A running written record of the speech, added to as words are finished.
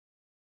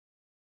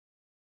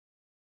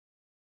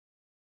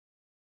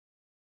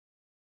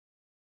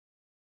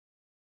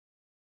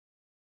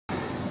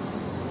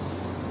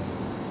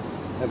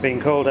I've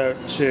been called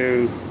out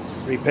to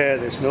repair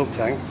this milk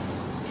tank.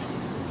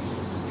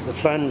 The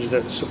flange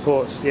that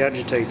supports the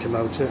agitator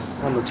motor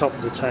on the top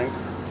of the tank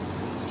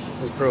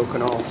has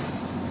broken off.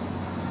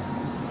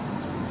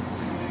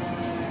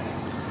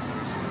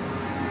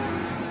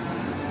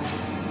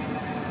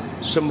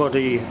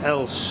 Somebody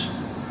else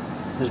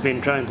has been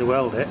trying to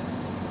weld it.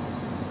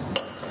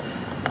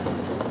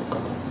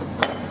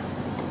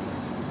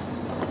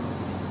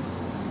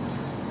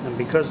 And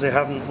because they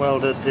haven't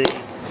welded the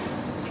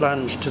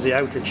flange to the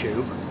outer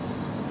tube,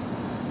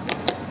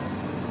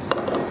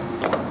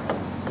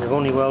 they've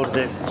only welded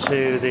it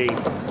to the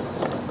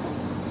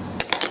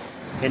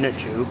inner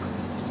tube.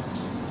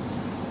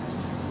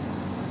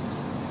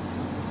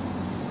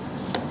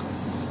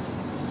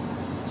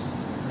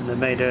 And they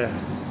made a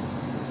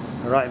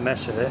right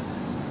mess of it.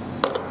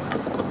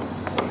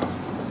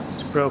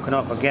 It's broken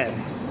off again,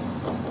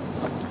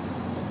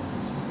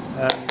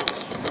 and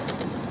it's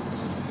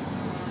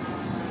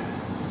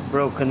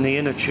broken the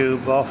inner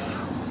tube off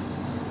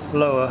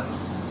lower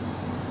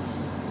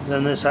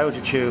than this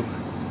outer tube.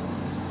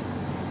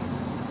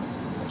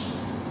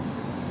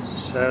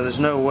 So there's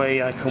no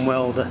way I can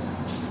weld a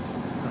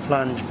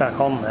flange back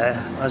on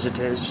there as it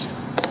is,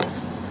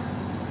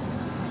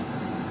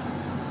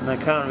 and I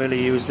can't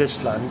really use this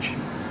flange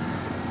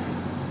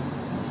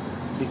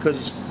because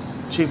it's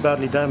too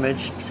badly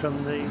damaged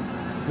from the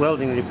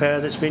welding repair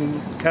that's been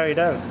carried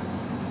out.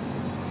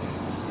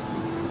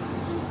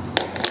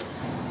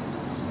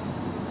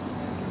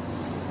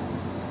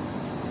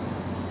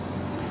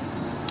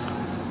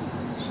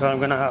 So I'm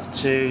going to have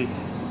to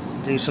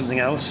do something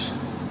else.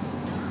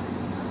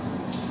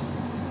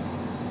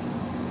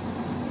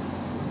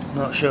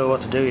 Not sure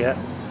what to do yet.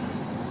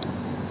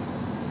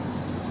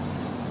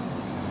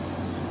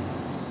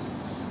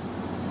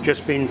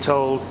 Just been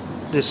told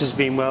this has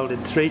been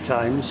welded 3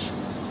 times.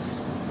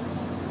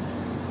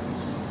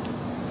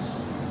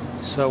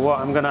 So what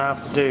I'm going to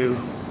have to do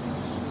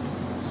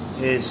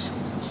is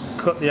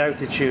cut the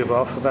outer tube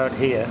off about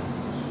here,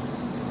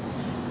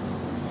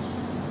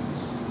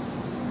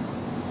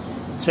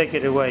 take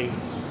it away,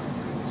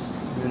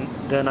 and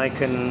then I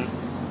can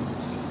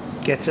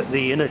get at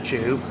the inner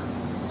tube,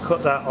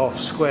 cut that off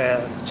square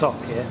at the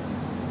top here,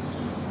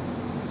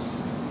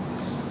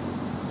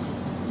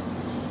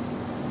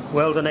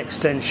 weld an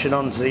extension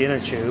onto the inner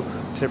tube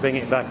to bring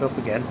it back up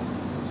again,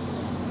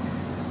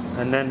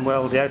 and then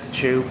weld the outer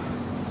tube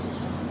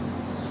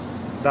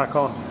back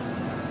on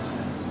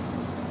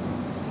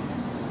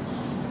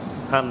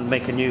and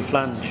make a new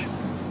flange.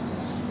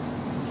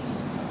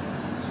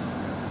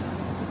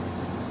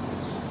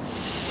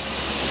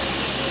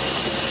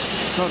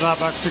 Got that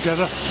back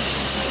together.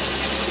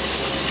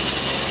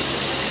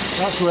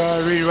 That's where I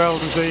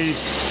re-welded the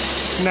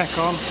neck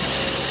on,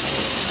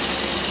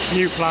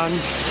 new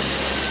flange,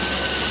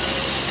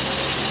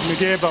 and the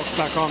gearbox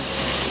back on.